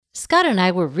Scott and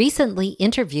I were recently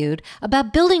interviewed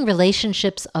about building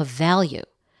relationships of value.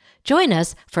 Join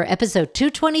us for episode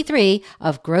 223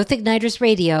 of Growth Igniters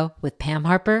Radio with Pam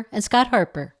Harper and Scott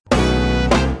Harper.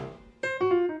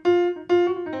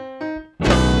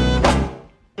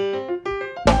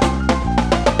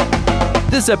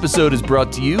 This episode is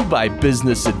brought to you by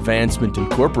Business Advancement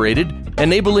Incorporated,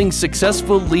 enabling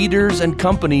successful leaders and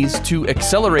companies to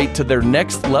accelerate to their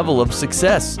next level of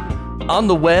success. On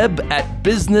the web at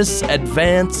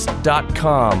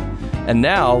businessadvance.com. And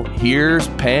now, here's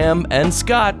Pam and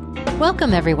Scott.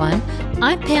 Welcome, everyone.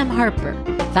 I'm Pam Harper,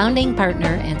 founding partner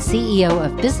and CEO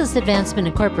of Business Advancement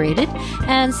Incorporated,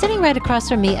 and sitting right across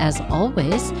from me, as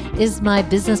always, is my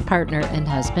business partner and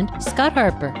husband, Scott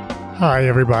Harper. Hi,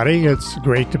 everybody. It's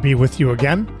great to be with you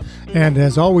again. And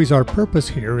as always, our purpose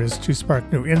here is to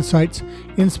spark new insights,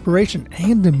 inspiration,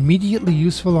 and immediately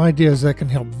useful ideas that can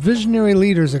help visionary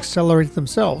leaders accelerate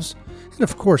themselves, and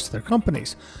of course, their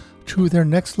companies, to their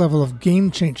next level of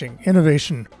game-changing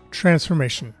innovation,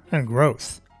 transformation, and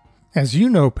growth. As you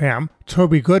know, Pam,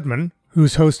 Toby Goodman,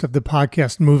 who's host of the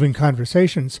podcast Moving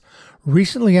Conversations,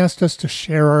 recently asked us to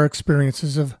share our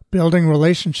experiences of building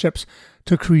relationships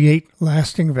to create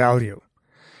lasting value.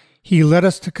 He led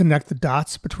us to connect the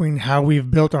dots between how we've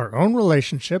built our own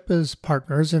relationship as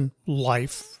partners in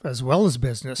life as well as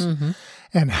business,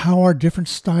 and how our different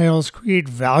styles create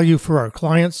value for our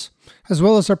clients as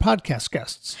well as our podcast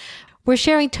guests. We're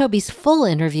sharing Toby's full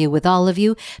interview with all of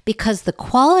you because the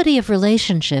quality of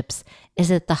relationships is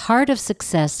at the heart of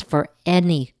success for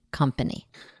any company.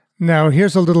 Now,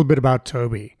 here's a little bit about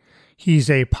Toby. He's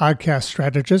a podcast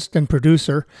strategist and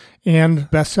producer and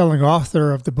best-selling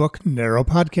author of the book Narrow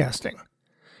Podcasting.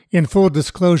 In full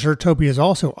disclosure, Toby is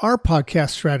also our podcast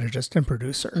strategist and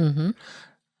producer.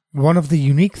 One of the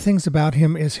unique things about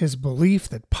him is his belief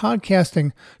that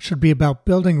podcasting should be about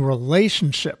building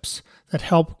relationships that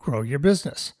help grow your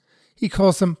business. He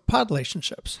calls them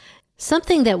Pod-lationships.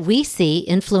 Something that we see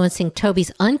influencing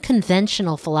Toby's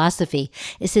unconventional philosophy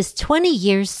is his 20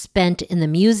 years spent in the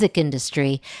music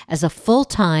industry as a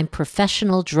full-time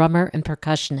professional drummer and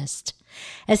percussionist.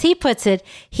 As he puts it,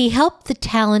 he helped the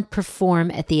talent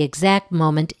perform at the exact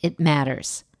moment it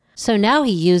matters. So now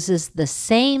he uses the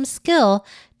same skill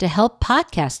to help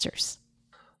podcasters.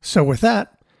 So with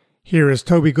that, here is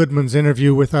Toby Goodman's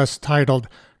interview with us titled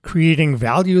Creating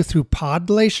Value Through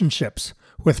Pod-lationships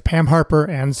with Pam Harper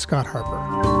and Scott Harper.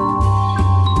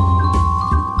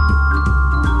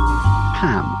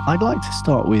 Pam, I'd like to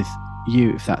start with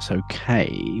you, if that's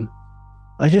okay.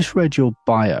 I just read your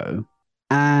bio,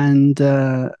 and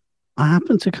I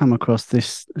happened to come across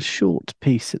this short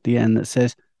piece at the end that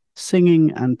says,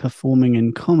 singing and performing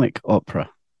in comic opera,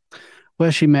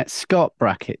 where she met Scott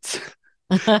Brackett.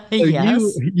 So Yes.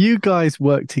 you guys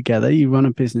work together, you run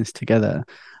a business together.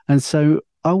 And so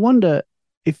I wonder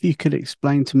if you could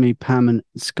explain to me, Pam and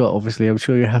Scott, obviously, I'm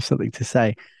sure you have something to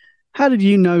say. How did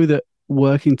you know that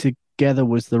working together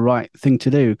was the right thing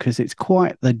to do? Because it's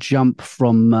quite the jump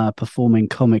from performing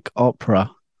comic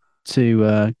opera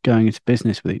to going into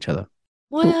business with each other.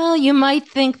 Well, you might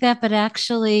think that, but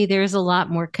actually there's a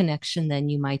lot more connection than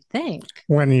you might think.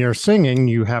 When you're singing,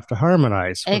 you have to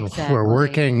harmonize. When Exactly. we're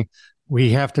working,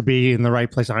 we have to be in the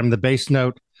right place. I'm the bass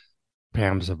note.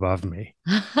 Pam's above me.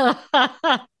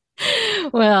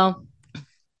 Well,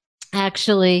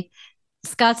 actually,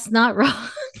 Scott's not wrong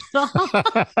at all.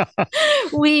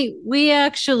 We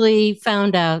actually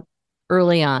found out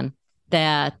early on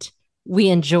that we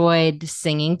enjoyed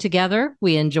singing together.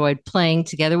 We enjoyed playing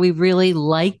together. We really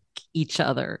like each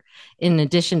other in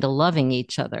addition to loving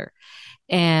each other.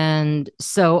 And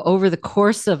so over the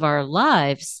course of our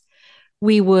lives,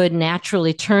 we would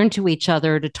naturally turn to each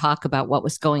other to talk about what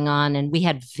was going on. And we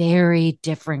had very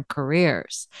different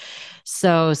careers.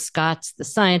 So Scott's the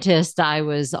scientist. I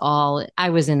was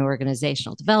in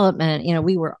organizational development.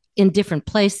 We were in different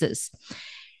places.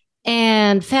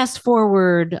 And fast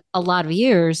forward a lot of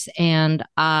years, and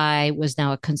I was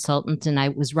now a consultant, and I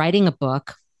was writing a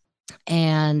book.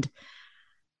 And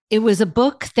it was a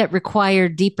book that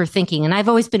required deeper thinking. And I've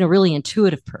always been a really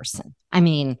intuitive person. I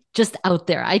mean, just out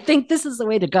there. I think this is the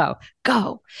way to go.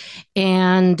 Go.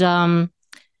 And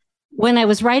when I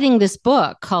was writing this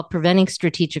book called Preventing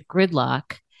Strategic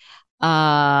Gridlock,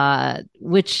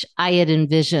 which I had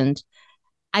envisioned,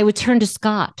 I would turn to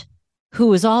Scott, who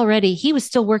was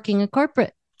still working in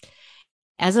corporate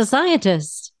as a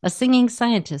scientist, a singing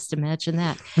scientist. Imagine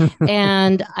that.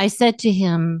 And I said to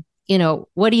him,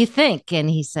 what do you think? And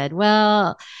he said,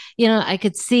 well, I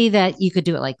could see that you could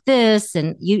do it like this.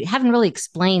 And you haven't really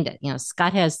explained it.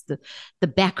 Scott has the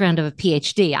background of a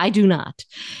PhD. I do not.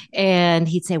 And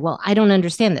he'd say, well, I don't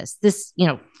understand this. It's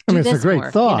a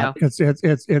great thought.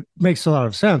 It makes a lot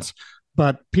of sense,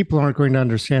 but people aren't going to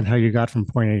understand how you got from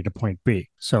point A to point B.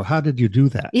 So how did you do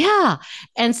that? Yeah.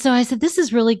 And so I said, this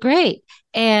is really great.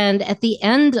 And at the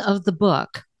end of the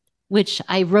book, which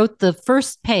I wrote the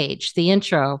first page, the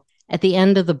intro at the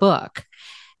end of the book,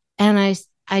 and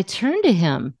I turned to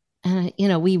him and,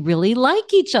 we really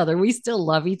like each other. We still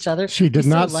love each other. She did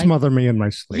not smother me in my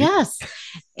sleep.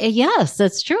 Yes,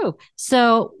 that's true.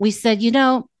 So we said,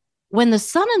 when the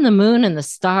sun and the moon and the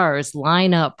stars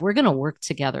line up, we're going to work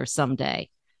together someday.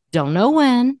 Don't know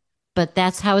when, but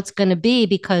that's how it's going to be,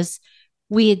 because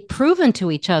we had proven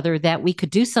to each other that we could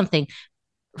do something.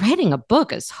 Writing a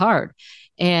book is hard.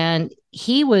 And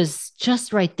he was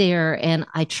just right there, and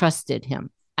I trusted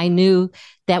him. I knew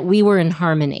that we were in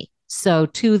harmony. So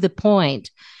to the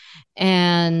point.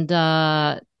 And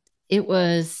it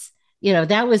was,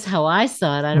 that was how I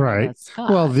saw it. I don't know about Scott.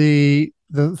 Well, the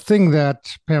thing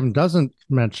that Pam doesn't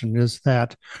mention is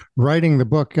that writing the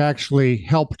book actually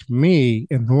helped me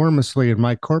enormously in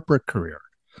my corporate career,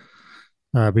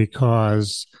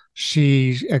 because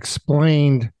she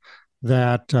explained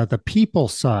that the people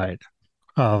side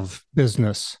of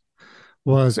business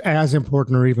was as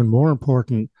important or even more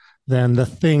important than the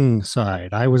thing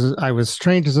side. I was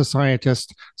trained as a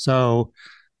scientist, so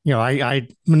I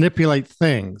manipulate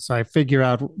things. I figure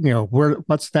out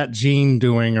what's that gene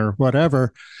doing or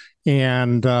whatever,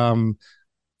 and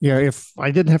if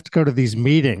I didn't have to go to these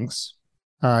meetings,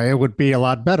 it would be a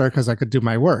lot better because I could do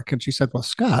my work. And she said, "Well,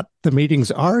 Scott, the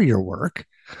meetings are your work.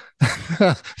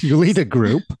 You lead a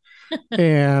group."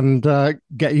 And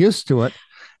get used to it.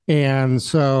 And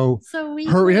so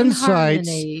her insights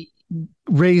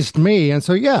raised me. And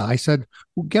so, I said,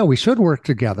 yeah, we should work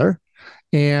together.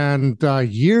 And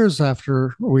years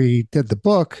after we did the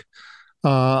book,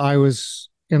 I was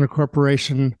in a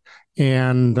corporation,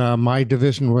 and my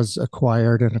division was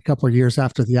acquired. And a couple of years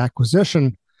after the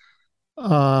acquisition,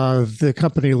 the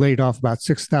company laid off about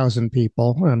 6,000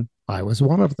 people. And I was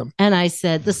one of them. And I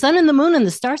said, the sun and the moon and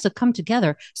the stars have come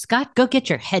together. Scott, go get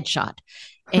your headshot.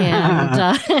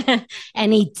 And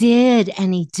and he did.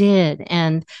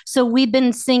 And so we've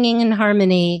been singing in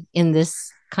harmony in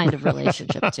this kind of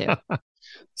relationship too.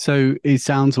 So it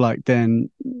sounds like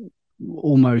then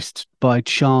almost by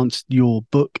chance, your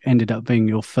book ended up being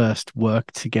your first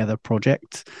work together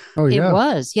project. Oh, yeah. It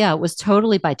was. Yeah, it was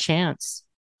totally by chance.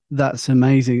 That's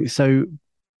amazing. So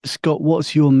Scott,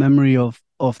 what's your memory of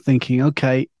thinking,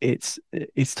 okay, it's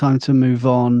time to move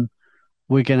on,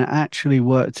 we're going to actually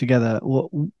work together?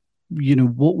 What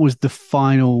was the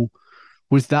final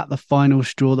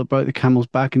straw that broke the camel's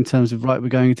back in terms of, right, we're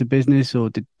going into business? Or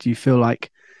do you feel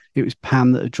like it was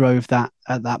Pam that drove that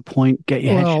at that point?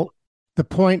 Well, the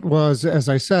point was, as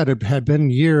I said, it had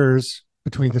been years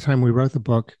between the time we wrote the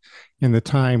book and the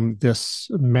time this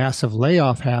massive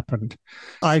layoff happened.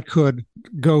 I could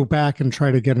go back and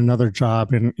try to get another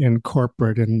job in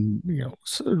corporate and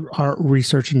our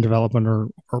research and development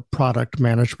or product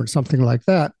management, something like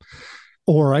that,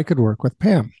 or I could work with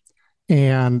Pam.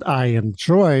 And I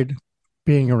enjoyed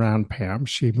being around Pam.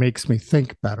 She makes me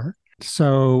think better.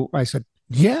 So I said,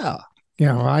 yeah,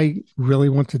 I really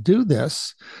want to do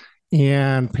this.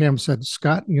 And Pam said,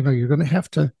 Scott, you're going to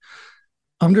have to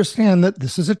understand that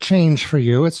this is a change for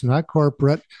you. It's not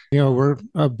corporate. We're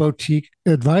a boutique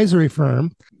advisory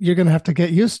firm. You're going to have to get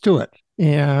used to it.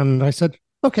 And I said,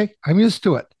 okay, I'm used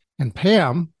to it. And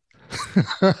Pam,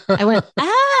 I went,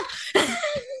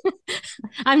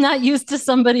 I'm not used to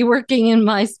somebody working in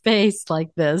my space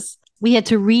like this. We had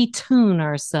to retune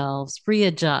ourselves,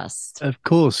 readjust. Of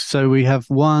course. So we have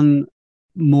one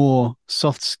more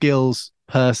soft skills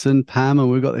person, Pam, and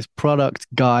we've got this product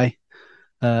guy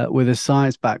with a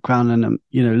science background. And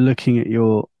looking at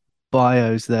your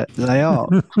bios, that they are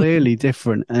clearly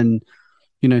different. And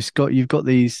Scott, you've got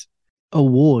these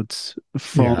awards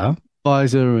from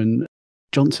Pfizer and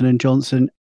Johnson & Johnson,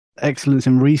 excellence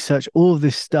in research, all of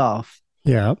this stuff.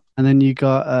 Yeah. And then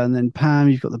and then Pam,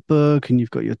 you've got the book and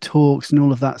you've got your talks and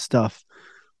all of that stuff.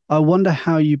 I wonder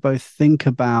how you both think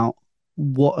about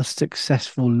what a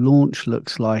successful launch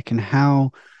looks like, and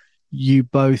how you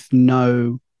both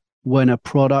know when a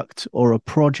product or a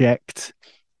project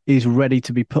is ready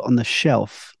to be put on the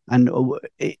shelf. And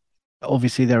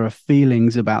obviously there are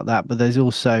feelings about that, but there's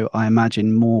also, I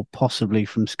imagine, more possibly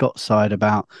from Scott's side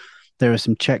about there are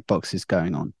some check boxes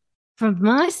going on. From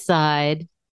my side,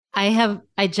 I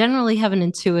generally have an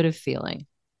intuitive feeling.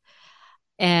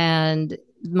 And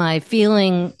my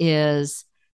feeling is,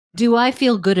 do I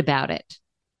feel good about it?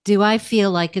 Do I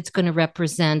feel like it's going to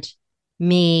represent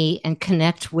me and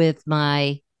connect with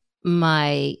my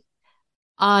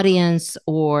audience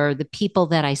or the people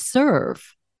that I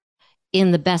serve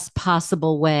in the best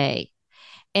possible way?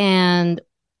 And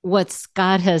what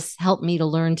Scott has helped me to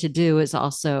learn to do is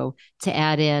also to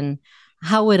add in,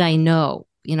 how would I know?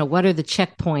 What are the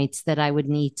checkpoints that I would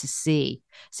need to see?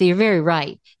 So you're very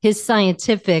right. His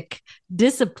scientific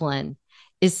discipline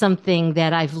is something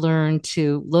that I've learned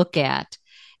to look at.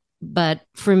 But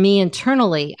for me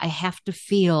internally, I have to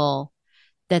feel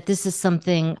that this is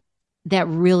something that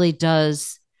really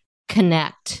does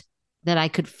connect, that I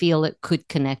could feel it could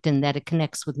connect and that it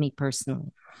connects with me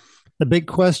personally. The big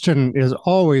question is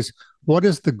always, what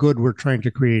is the good we're trying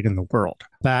to create in the world?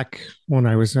 Back when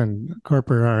I was in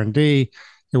corporate R&D,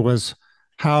 it was,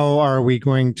 how are we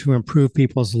going to improve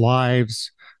people's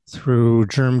lives through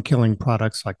germ-killing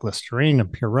products like Listerine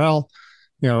and Purell?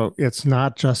 It's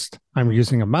not just I'm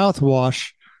using a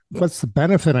mouthwash. What's the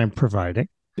benefit I'm providing?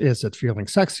 Is it feeling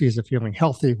sexy? Is it feeling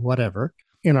healthy? Whatever.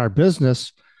 In our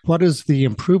business, what is the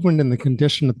improvement in the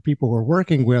condition of the people we're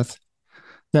working with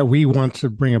that we want to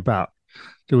bring about?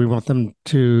 Do we want them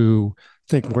to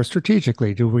think more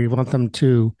strategically? Do we want them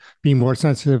to be more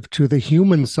sensitive to the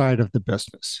human side of the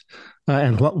business?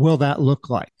 And what will that look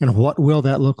like? And what will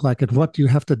that look like? And what do you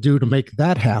have to do to make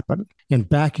that happen? And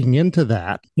backing into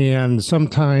that. And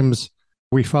sometimes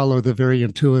we follow the very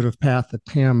intuitive path that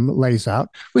Pam lays out.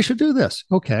 We should do this.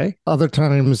 Okay. Other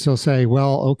times they'll say,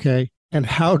 well, okay. And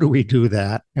how do we do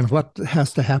that? And what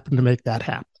has to happen to make that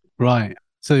happen? Right.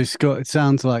 So, Scott, it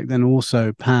sounds like then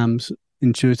also Pam's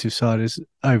intuitive side is,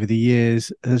 over the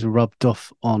years, has rubbed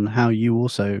off on how you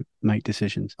also make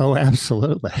decisions. Oh,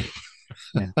 absolutely.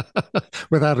 Yeah.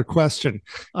 Without a question.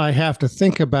 I have to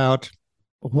think about,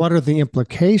 what are the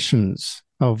implications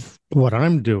of what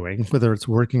I'm doing, whether it's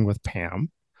working with Pam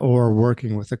or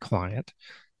working with a client,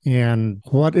 and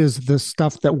what is the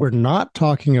stuff that we're not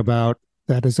talking about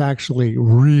that is actually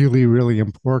really, really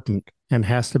important and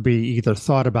has to be either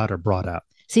thought about or brought out.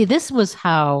 See, this was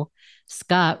how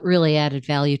Scott really added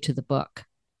value to the book,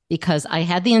 because I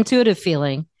had the intuitive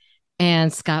feeling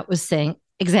and Scott was saying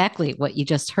exactly what you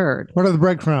just heard. What are the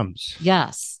breadcrumbs?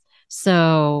 Yes.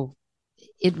 So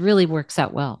it really works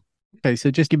out well. Okay,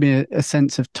 so just give me a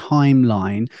sense of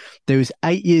timeline. There was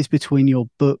 8 years between your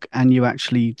book and you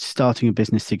actually starting a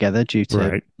business together due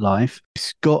to life.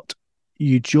 Scott,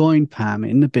 you joined Pam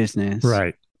in the business.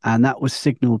 Right. And that was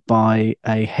signaled by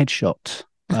a headshot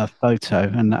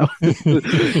photo. And that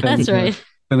was, That's right.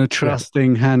 And a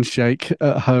trusting handshake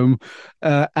at home.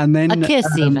 And then a kiss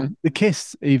even. The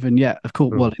kiss even, yeah, of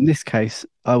course. Well, in this case,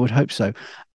 I would hope so.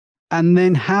 And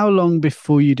then how long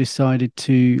before you decided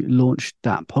to launch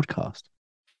that podcast?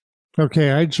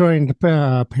 Okay, I joined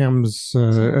Pam's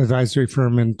advisory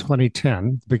firm in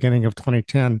 2010, beginning of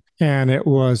 2010, and it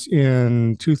was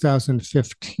in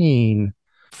 2015,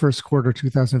 first quarter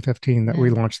 2015, that we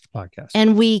launched the podcast.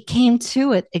 And we came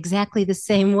to it exactly the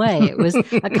same way. It was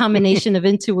a combination of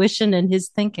intuition and his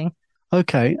thinking.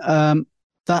 Okay,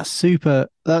 that's super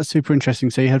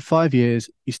interesting. So you had 5 years.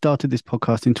 You started this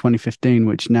podcast in 2015,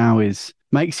 which now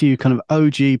makes you kind of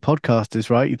OG podcasters,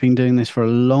 right? You've been doing this for a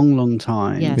long, long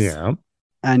time. Yes. Yeah.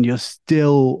 And you're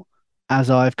still, as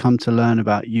I've come to learn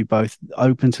about you both,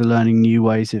 open to learning new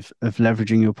ways of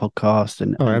leveraging your podcast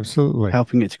and absolutely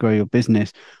helping it to grow your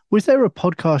business. Was there a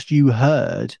podcast you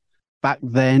heard back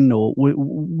then, or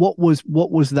what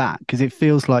was that? Because it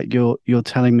feels like you're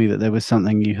telling me that there was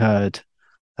something you heard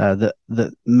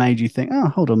that made you think, oh,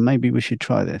 hold on, maybe we should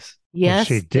try this. Yes,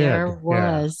 well, there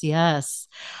was. Yeah. Yes.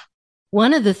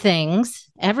 One of the things,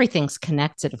 everything's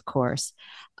connected, of course.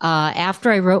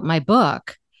 After I wrote my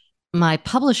book, my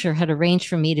publisher had arranged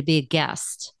for me to be a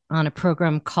guest on a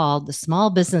program called The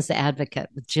Small Business Advocate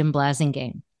with Jim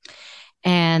Blasingame.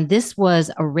 And this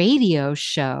was a radio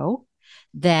show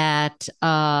that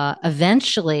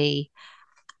eventually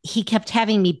he kept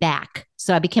having me back.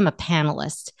 So I became a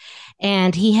panelist,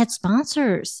 and he had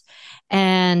sponsors.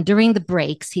 And during the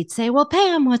breaks, he'd say, well,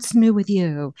 Pam, what's new with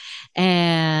you?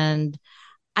 And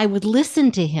I would listen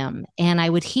to him, and I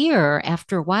would hear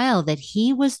after a while that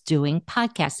he was doing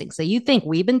podcasting. So you think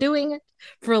we've been doing it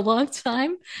for a long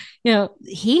time?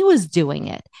 He was doing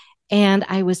it. And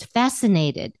I was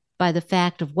fascinated by the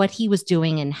fact of what he was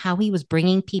doing and how he was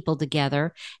bringing people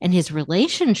together and his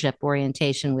relationship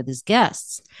orientation with his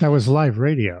guests. That was live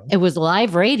radio. It was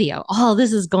live radio. Oh,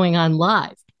 this is going on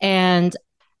live. And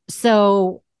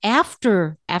so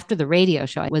after the radio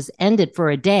show was ended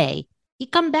for a day,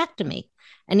 he'd come back to me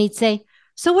and he'd say,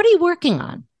 so what are you working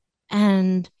on?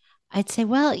 And I'd say,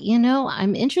 well,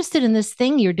 I'm interested in this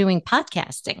thing you're doing,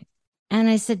 podcasting. And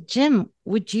I said, Jim,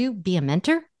 would you be a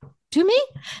mentor to me?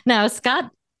 Now,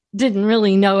 Scott didn't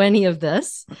really know any of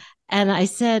this. And I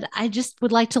said, I just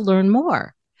would like to learn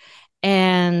more.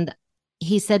 And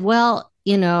he said, well,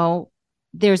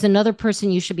 there's another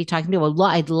person you should be talking to. Well,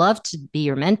 I'd love to be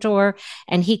your mentor.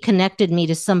 And he connected me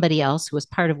to somebody else who was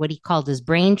part of what he called his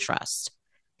brain trust,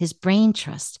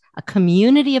 a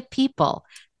community of people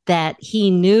that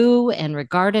he knew and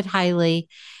regarded highly,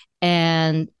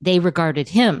 and they regarded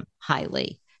him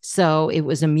highly. So it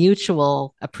was a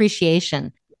mutual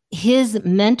appreciation. His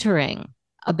mentoring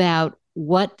about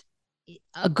what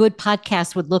a good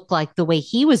podcast would look like the way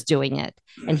he was doing it,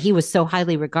 and he was so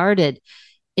highly regarded,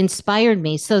 inspired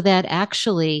me, so that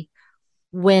actually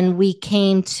when we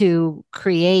came to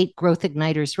create Growth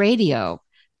Igniters Radio,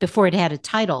 before it had a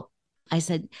title, I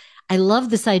said, I love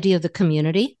this idea of the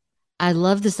community. I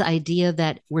love this idea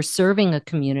that we're serving a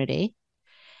community.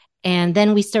 And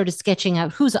then we started sketching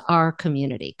out who's our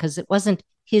community, because it wasn't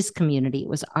his community, it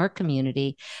was our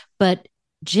community. But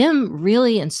Jim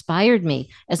really inspired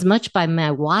me as much by my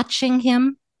watching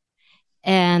him.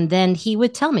 And then he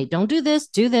would tell me, don't do this,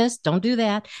 don't do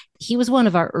that. He was one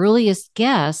of our earliest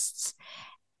guests.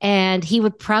 And he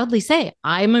would proudly say,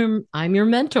 I'm your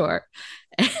mentor.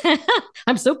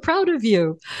 I'm so proud of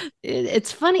you.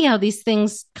 It's funny how these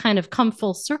things kind of come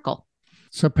full circle.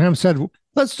 So Pam said,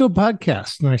 let's do a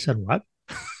podcast. And I said, what?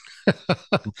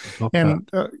 and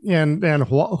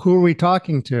who are we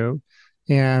talking to?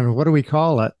 And what do we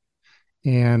call it?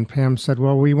 And Pam said,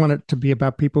 well, we want it to be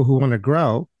about people who want to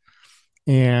grow.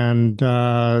 And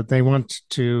they want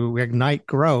to ignite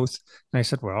growth. And I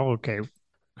said, well, okay,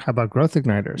 how about Growth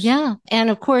Igniters? Yeah. And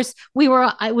of course,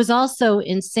 I was also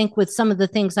in sync with some of the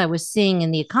things I was seeing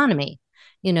in the economy,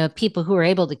 people who are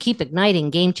able to keep igniting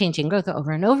game-changing growth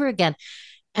over and over again.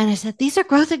 And I said, these are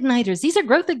growth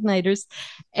igniters.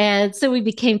 And so we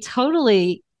became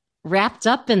totally wrapped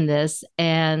up in this,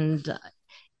 and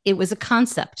it was a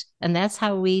concept. And that's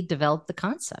how we developed the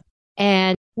concept.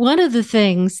 And one of the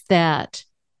things that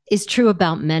is true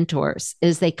about mentors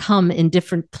is they come in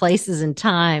different places and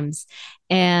times.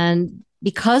 And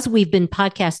because we've been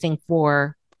podcasting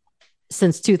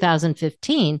since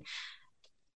 2015,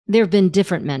 there have been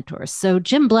different mentors. So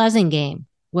Jim Blasingame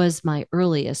was my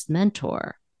earliest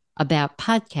mentor about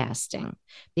podcasting,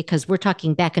 because we're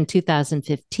talking back in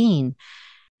 2015.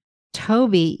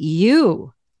 Toby,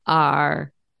 you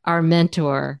are our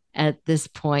mentor at this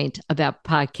point about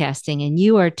podcasting, and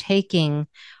you are taking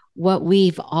what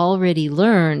we've already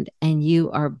learned and you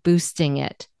are boosting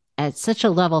it at such a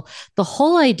level. The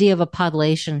whole idea of a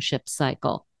pod-lationship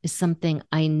cycle is something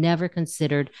I never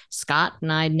considered. Scott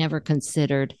and I never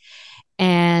considered.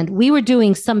 And we were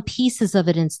doing some pieces of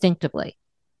it instinctively,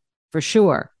 for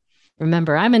sure.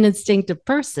 Remember, I'm an instinctive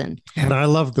person. And I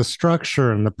love the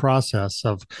structure and the process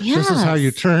of This is how you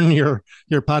turn your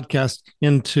podcast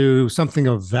into something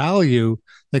of value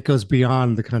that goes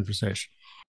beyond the conversation.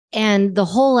 And the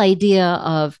whole idea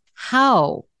of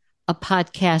how a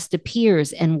podcast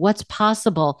appears and what's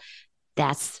possible,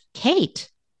 that's Kate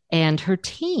and her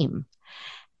team.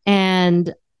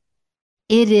 And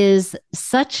it is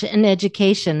such an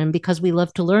education. And because we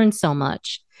love to learn so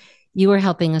much, you are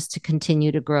helping us to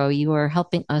continue to grow. You are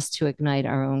helping us to ignite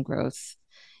our own growth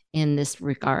in this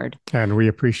regard. And we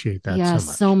appreciate that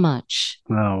so much.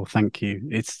 Oh, thank you.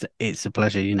 It's a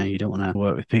pleasure. You don't want to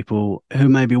work with people who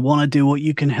maybe want to do what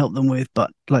you can help them with,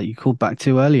 but like you called back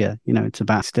to earlier, it's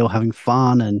about still having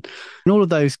fun and all of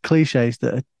those cliches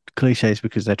that are cliches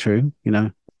because they're true,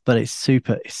 but it's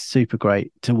super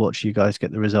great to watch you guys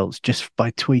get the results just by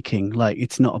tweaking. Like,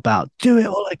 it's not about do it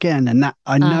all again. And that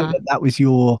I know that was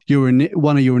your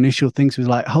one of your initial things was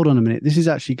like, hold on a minute, this is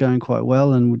actually going quite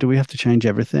well. And do we have to change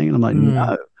everything? And I'm like,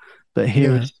 no, but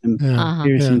here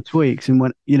are some tweaks. And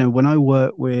when I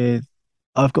work with,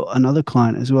 I've got another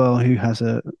client as well who has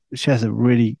a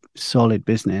really solid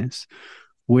business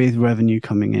with revenue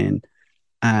coming in.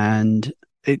 And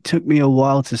it took me a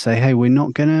while to say, hey, we're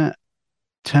not going to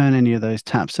turn any of those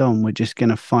taps on. We're just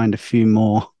going to find a few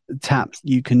more taps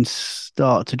you can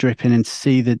start to drip in and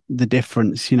see the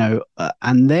difference,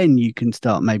 and then you can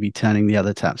start maybe turning the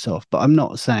other taps off. But I'm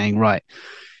not saying, right,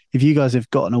 if you guys have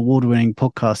got an award-winning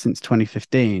podcast since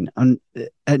 2015, and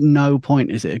at no point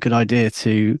is it a good idea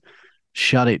to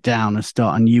shut it down and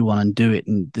start a new one and do it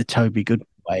in the Toby Goodman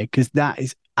way, because that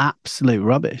is absolute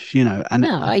rubbish, And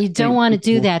no, you don't want to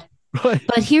do that. Right.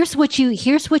 But here's what you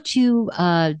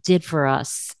did for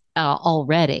us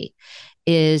already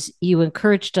is you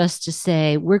encouraged us to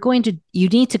say, you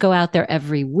need to go out there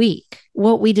every week.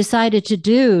 What we decided to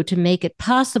do to make it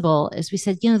possible is we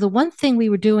said, the one thing we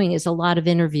were doing is a lot of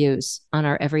interviews on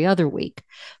our every other week.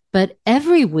 But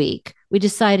every week, we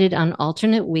decided on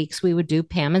alternate weeks, we would do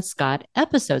Pam and Scott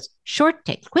episodes,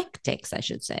 quick takes, I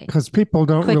should say. Because people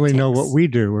don't really know what we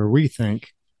do or we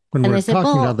think when we're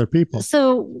talking to other people.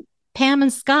 So Pam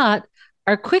and Scott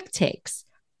are quick takes,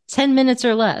 10 minutes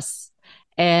or less.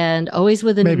 And always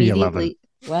with an Maybe immediately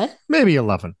 11. What? Maybe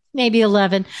 11. Maybe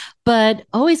 11, but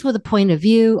always with a point of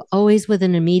view, always with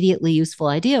an immediately useful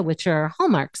idea, which are our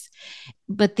hallmarks.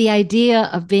 But the idea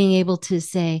of being able to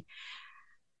say,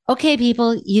 okay,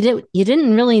 people, you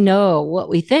didn't really know what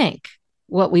we think,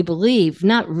 what we believe,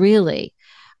 not really,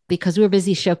 because we're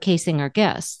busy showcasing our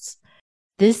guests.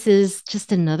 This is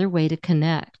just another way to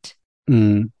connect.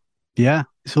 Yeah,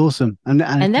 it's awesome. And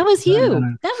that was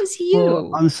you. That was you.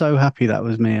 Well, I'm so happy that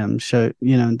was me. I'm sure,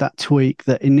 that tweak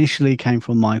that initially came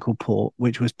from Michael Port,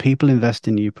 which was people invest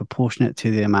in you proportionate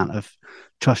to the amount of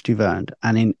trust you've earned.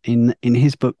 And in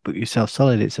his book Yourself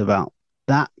Solid, it's about,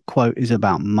 that quote is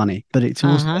about money, but it's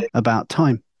also about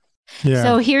time. Yeah.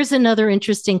 So here's another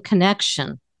interesting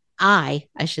connection. I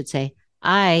should say,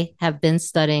 I have been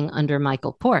studying under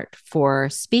Michael Port for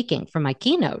speaking for my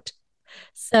keynote.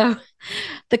 So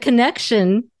the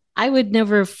connection, I would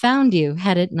never have found you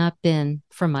had it not been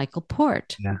for Michael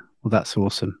Port. Yeah. Well, that's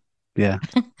awesome. Yeah.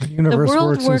 The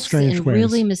world works in ways.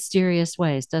 really mysterious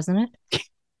ways, doesn't it?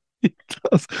 It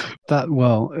does.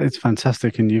 It's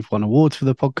fantastic. And you've won awards for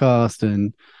the podcast.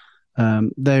 And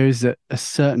there is a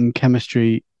certain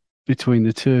chemistry between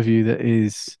the two of you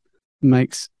that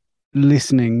makes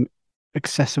listening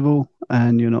accessible,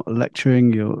 and you're not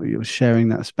lecturing, you're sharing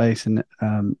that space. And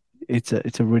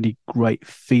it's a really great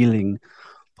feeling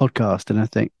podcast. And I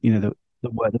think, the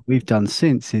work that we've done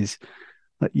since is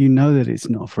that that it's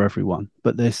not for everyone,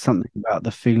 but there's something about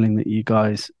the feeling that you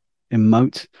guys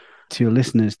emote to your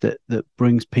listeners that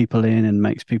brings people in and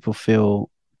makes people feel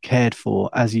cared for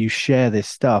as you share this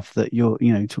stuff that you're,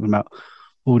 talking about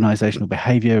organizational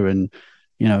behavior and,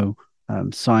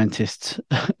 a scientist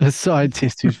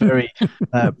who's very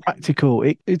practical.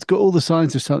 It's got all the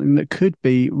signs of something that could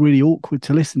be really awkward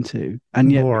to listen to,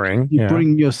 and yet boring. You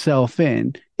bring yourself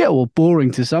in. Yeah, well,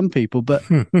 boring to some people, but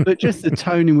just the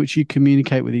tone in which you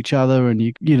communicate with each other, and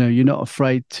you're not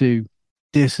afraid to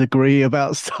disagree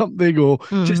about something or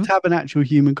just have an actual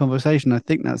human conversation. I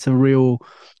think that's a real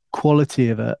quality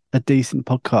of a decent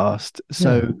podcast.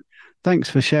 So thanks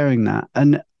for sharing that.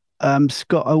 And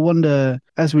Scott, I wonder,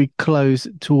 as we close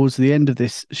towards the end of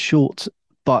this short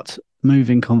but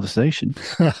moving conversation,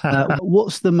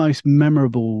 what's the most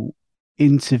memorable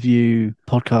interview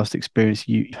podcast experience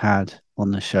you've had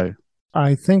on the show?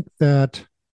 I think that,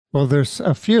 there's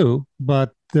a few,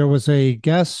 but there was a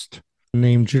guest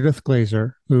named Judith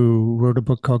Glazer who wrote a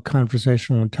book called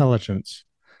Conversational Intelligence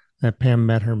that Pam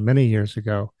met her many years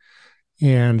ago.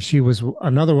 And she was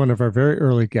another one of our very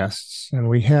early guests. And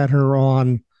we had her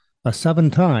on 7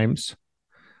 times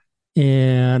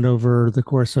and over the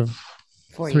course of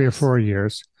 3 or 4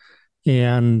 years.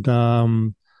 And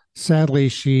sadly,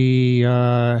 she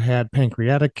had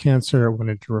pancreatic cancer. It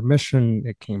went into remission.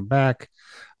 It came back.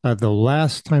 The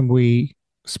last time we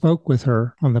spoke with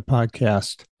her on the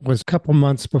podcast was a couple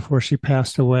months before she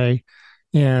passed away.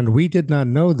 And we did not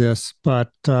know this, but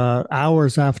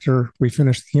hours after we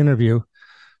finished the interview,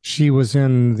 she was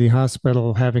in the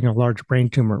hospital having a large brain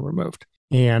tumor removed.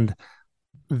 And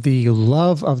the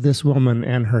love of this woman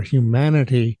and her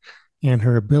humanity and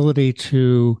her ability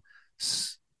to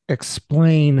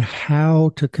explain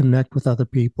how to connect with other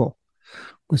people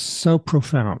was so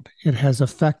profound. It has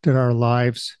affected our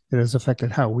lives. It has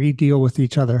affected how we deal with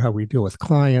each other, how we deal with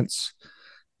clients,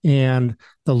 and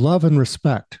the love and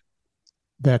respect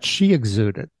that she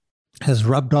exuded has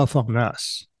rubbed off on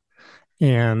us.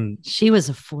 And she was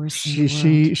a force.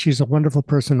 She's a wonderful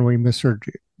person. We miss her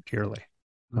dearly.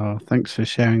 Oh, thanks for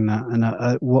sharing that. And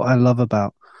what I love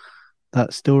about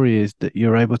that story is that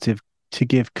you're able to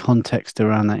give context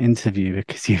around that interview,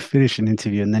 because you finish an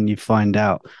interview and then you find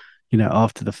out,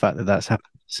 after the fact that that's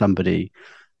happened to somebody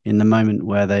in the moment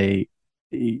where they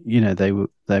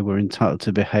were entitled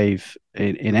to behave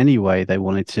in any way they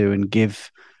wanted to and give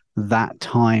that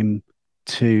time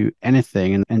to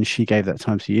anything. And she gave that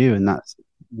time to you. And that's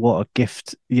what a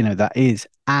gift, that is.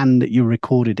 And you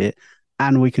recorded it,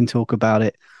 and we can talk about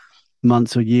it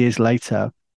months or years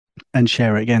later and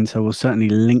share it again. So we'll certainly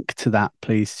link to that.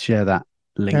 Please share that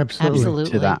link.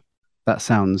 Absolutely. To that. That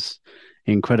sounds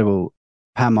incredible.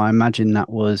 Pam, I imagine that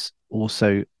was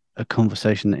also a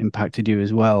conversation that impacted you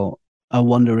as well. I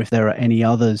wonder if there are any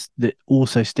others that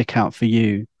also stick out for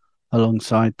you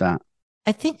alongside that.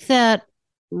 I think that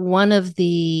one of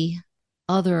the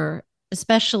other,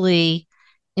 especially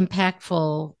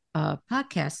impactful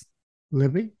podcasts,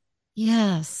 Libby?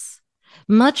 yes,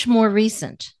 much more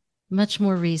recent, much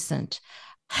more recent.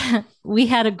 We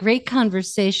had a great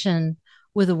conversation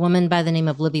with a woman by the name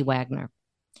of Libby Wagner.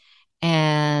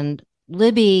 And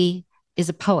Libby is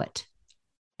a poet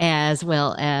as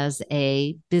well as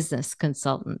a business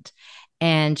consultant.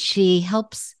 And she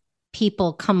helps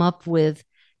people come up with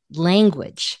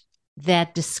language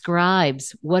that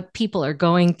describes what people are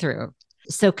going through.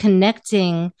 So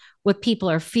connecting what people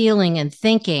are feeling and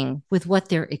thinking with what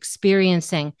they're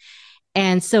experiencing.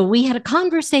 And so we had a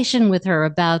conversation with her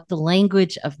about the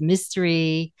language of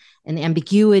mystery and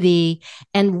ambiguity.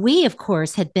 And we, of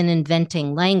course, had been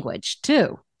inventing language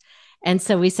too. And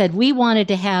so we said we wanted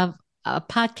to have a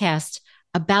podcast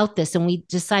about this. And we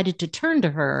decided to turn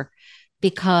to her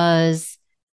because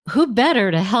who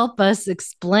better to help us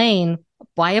explain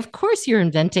why, of course, you're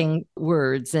inventing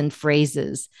words and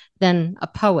phrases than a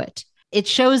poet. It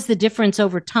shows the difference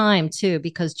over time, too,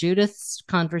 because Judith's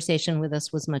conversation with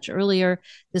us was much earlier.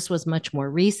 This was much more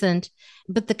recent.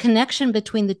 But the connection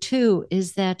between the two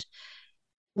is that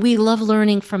we love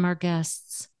learning from our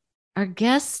guests. Our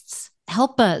guests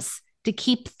help us to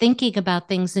keep thinking about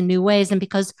things in new ways. And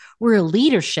because we're a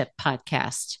leadership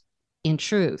podcast, in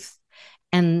truth,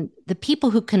 and the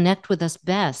people who connect with us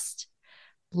best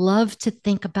love to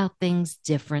think about things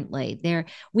differently.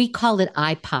 We call it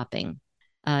eye popping.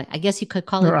 I guess you could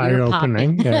call it ear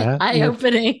popping. Yeah. Eye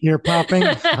opening. Ear popping.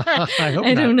 I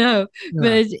don't know. Yeah.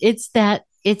 But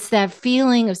it's that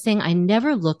feeling of saying, I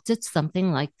never looked at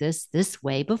something like this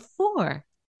way before.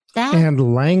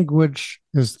 And language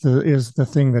is the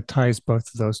thing that ties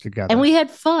both of those together. And we had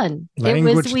fun.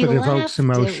 Language that evokes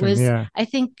emotion. I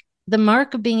think the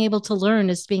mark of being able to learn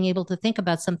is being able to think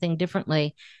about something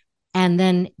differently and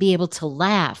then be able to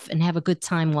laugh and have a good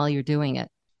time while you're doing it.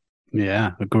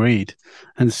 Yeah, agreed.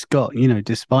 And Scott,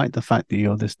 despite the fact that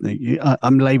you're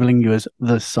I'm labeling you as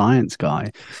the science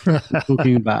guy,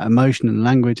 talking about emotion and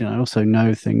language, and I also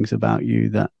know things about you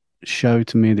that show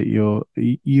to me that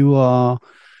you are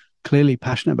clearly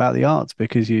passionate about the arts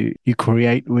because you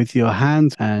create with your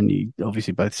hands and you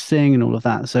obviously both sing and all of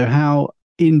that. So how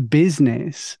in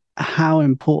business, how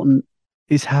important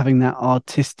is having that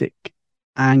artistic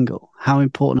angle? How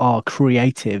important are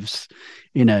creatives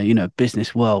in a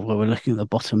business world where we're looking at the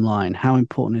bottom line? How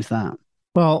important is that?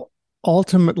 Well,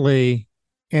 ultimately,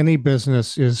 any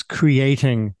business is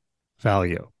creating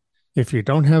value. If you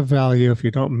don't have value, if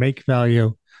you don't make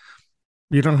value,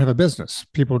 you don't have a business.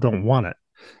 People don't want it.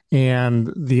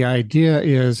 And the idea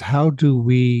is, how do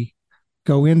we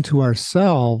go into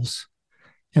ourselves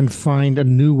and find a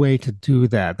new way to do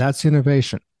that? That's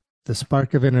innovation, the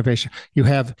spark of innovation. You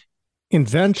have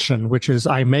invention, which is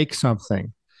I make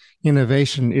something.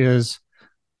 Innovation is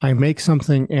I make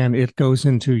something and it goes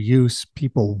into use.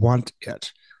 People want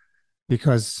it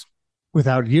because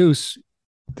without use,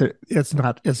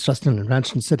 it's just an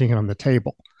invention sitting on the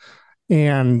table.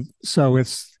 And so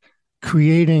it's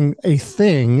creating a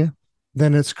thing,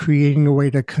 then it's creating a way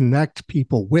to connect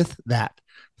people with that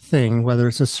thing, whether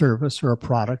it's a service or a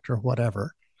product or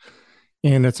whatever.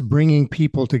 And it's bringing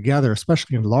people together,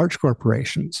 especially in large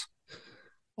corporations.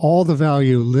 All the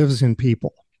value lives in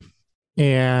people.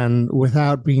 And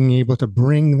without being able to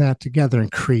bring that together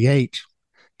and create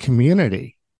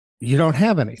community, you don't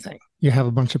have anything. You have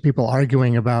a bunch of people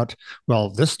arguing about, well,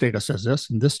 this data says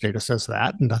this and this data says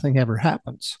that, and nothing ever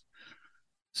happens.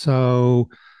 So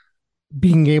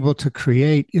being able to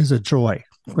create is a joy,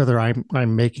 whether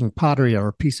I'm making pottery or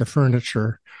a piece of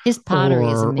furniture. His pottery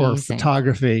is amazing. Or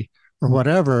photography or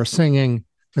whatever, singing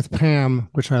with Pam,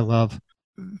 which I love.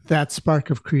 That spark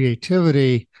of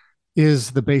creativity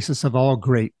is the basis of all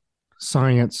great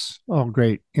science, all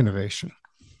great innovation.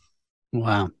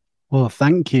 Wow. Well,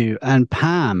 thank you. And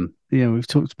Pam, we've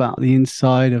talked about the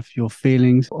inside of your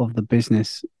feelings of the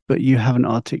business, but you haven't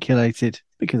articulated,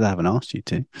 because I haven't asked you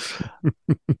to,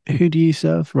 who do you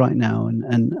serve right now?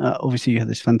 And obviously you have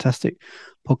this fantastic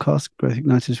podcast, Growth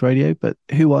Igniters Radio, but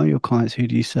who are your clients? Who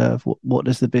do you serve? What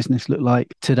does the business look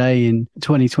like today in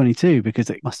 2022? Because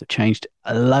it must have changed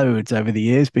loads over the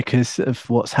years because of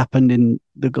what's happened in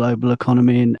the global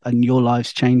economy and your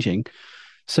life's changing.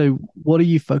 So what are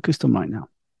you focused on right now?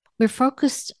 We're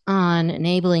focused on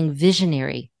enabling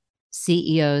visionary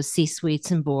CEOs, C-suites,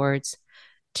 and boards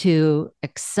to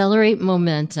accelerate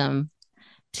momentum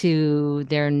to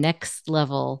their next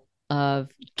level of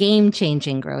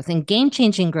game-changing growth. And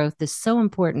game-changing growth is so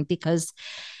important because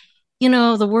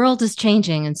the world is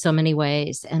changing in so many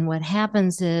ways. And what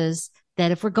happens is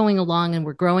that if we're going along and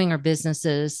we're growing our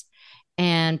businesses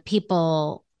and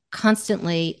people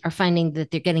constantly are finding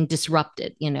that they're getting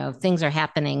disrupted, things are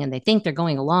happening and they think they're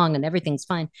going along and everything's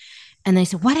fine. And they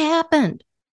say, what happened?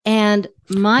 And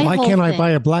why can't I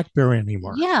buy a BlackBerry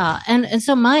anymore? Yeah. And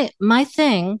so my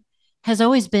thing has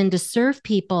always been to serve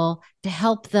people, to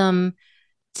help them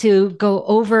to go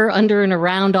over, under, and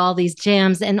around all these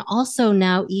jams, and also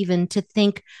now even to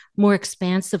think more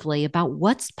expansively about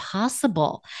what's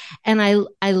possible. And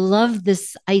I love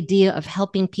this idea of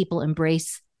helping people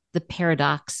embrace the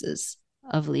paradoxes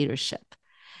of leadership.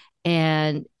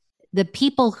 And the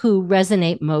people who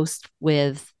resonate most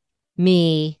with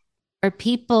me are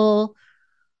people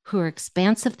who are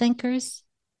expansive thinkers,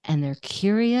 and they're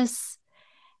curious,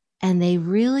 and they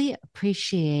really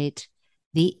appreciate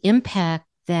the impact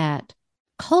that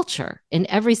culture, in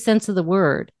every sense of the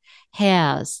word,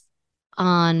 has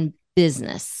on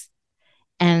business.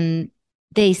 And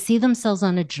they see themselves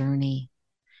on a journey.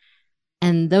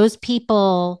 And those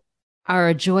people are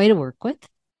a joy to work with.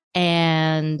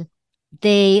 And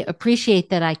they appreciate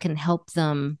that I can help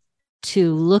them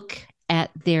to look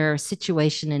at their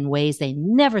situation in ways they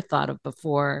never thought of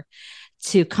before,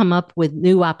 to come up with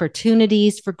new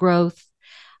opportunities for growth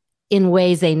in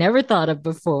ways they never thought of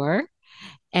before,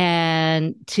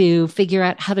 and to figure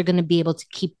out how they're going to be able to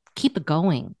keep it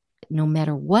going no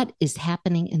matter what is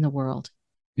happening in the world.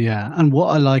 Yeah. And what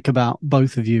I like about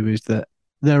both of you is that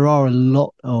there are a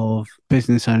lot of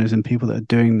business owners and people that are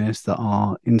doing this that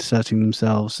are inserting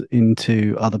themselves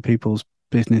into other people's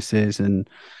businesses and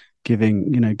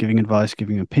giving advice,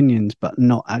 giving opinions, but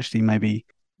not actually maybe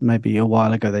a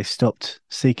while ago they stopped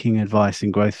seeking advice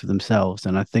and growth for themselves.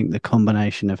 And I think the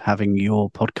combination of having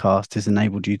your podcast has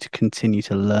enabled you to continue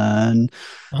to learn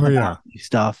about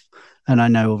stuff. And I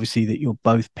know obviously that you're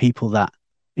both people that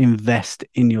invest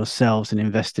in yourselves and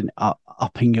invest in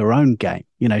upping your own game,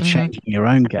 changing your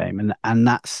own game. And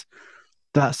that's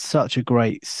such a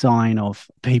great sign of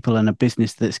people in a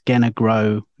business that's going to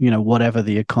grow, whatever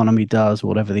the economy does,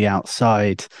 whatever the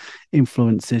outside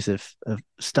influences of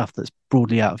stuff that's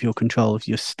broadly out of your control. If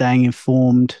you're staying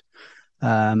informed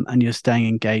and you're staying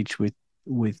engaged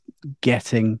with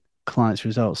getting clients'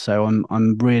 results. So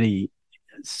I'm really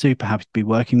super happy to be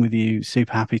working with you,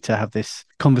 super happy to have this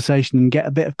conversation and get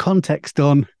a bit of context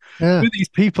on who these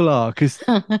people are, because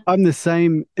I'm the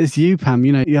same as you, Pam.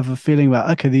 You have a feeling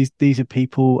about, okay, these are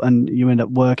people, and you end up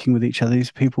working with each other. These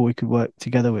are people we could work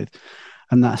together with,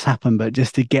 and that's happened. But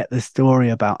just to get the story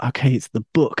about, okay, it's the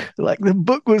book. Like the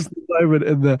book was the moment,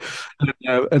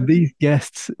 and these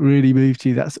guests really moved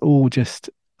you. That's all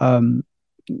just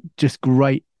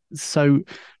great. So,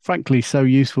 frankly, so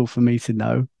useful for me to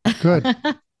know. Good.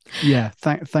 Yeah.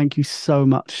 Thank you so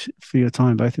much for your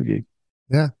time, both of you.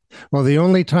 Yeah. Well, the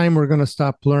only time we're going to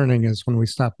stop learning is when we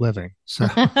stop living. So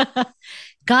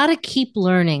got to keep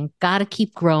learning, got to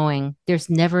keep growing. There's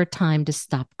never a time to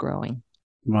stop growing.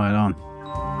 Right on.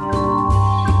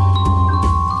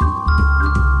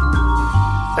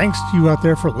 Thanks to you out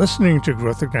there for listening to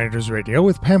Growth Igniters Radio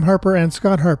with Pam Harper and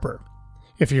Scott Harper.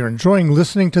 If you're enjoying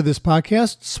listening to this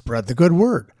podcast, spread the good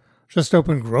word. Just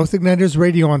open Growth Igniters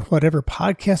Radio on whatever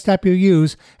podcast app you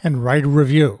use and write a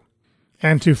review.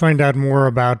 And to find out more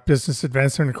about Business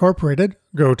Advancement Incorporated,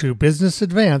 go to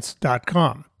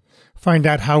businessadvance.com. Find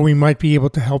out how we might be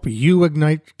able to help you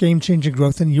ignite game-changing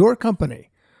growth in your company.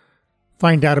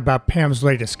 Find out about Pam's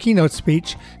latest keynote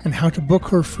speech and how to book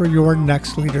her for your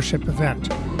next leadership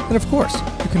event. And of course,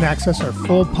 you can access our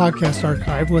full podcast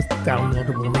archive with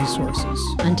downloadable resources.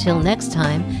 Until next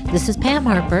time, this is Pam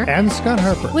Harper and Scott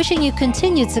Harper, wishing you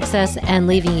continued success and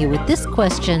leaving you with this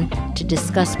question to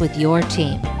discuss with your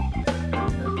team.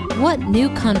 What new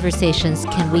conversations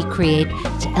can we create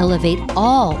to elevate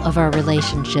all of our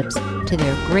relationships to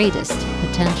their greatest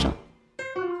potential?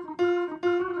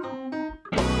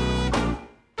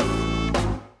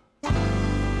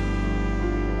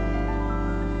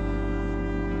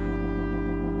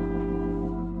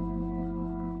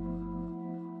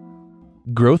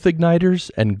 Growth Igniters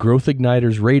and Growth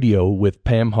Igniters Radio with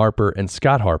Pam Harper and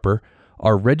Scott Harper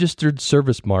are registered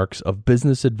service marks of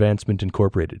Business Advancement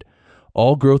Incorporated.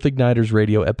 All Growth Igniters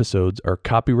Radio episodes are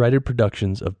copyrighted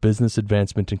productions of Business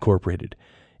Advancement Incorporated,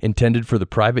 intended for the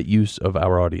private use of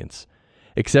our audience.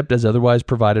 Except as otherwise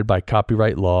provided by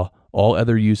copyright law, all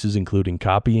other uses including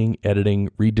copying, editing,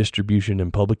 redistribution,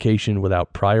 and publication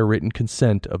without prior written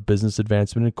consent of Business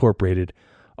Advancement Incorporated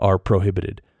are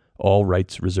prohibited. All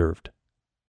rights reserved.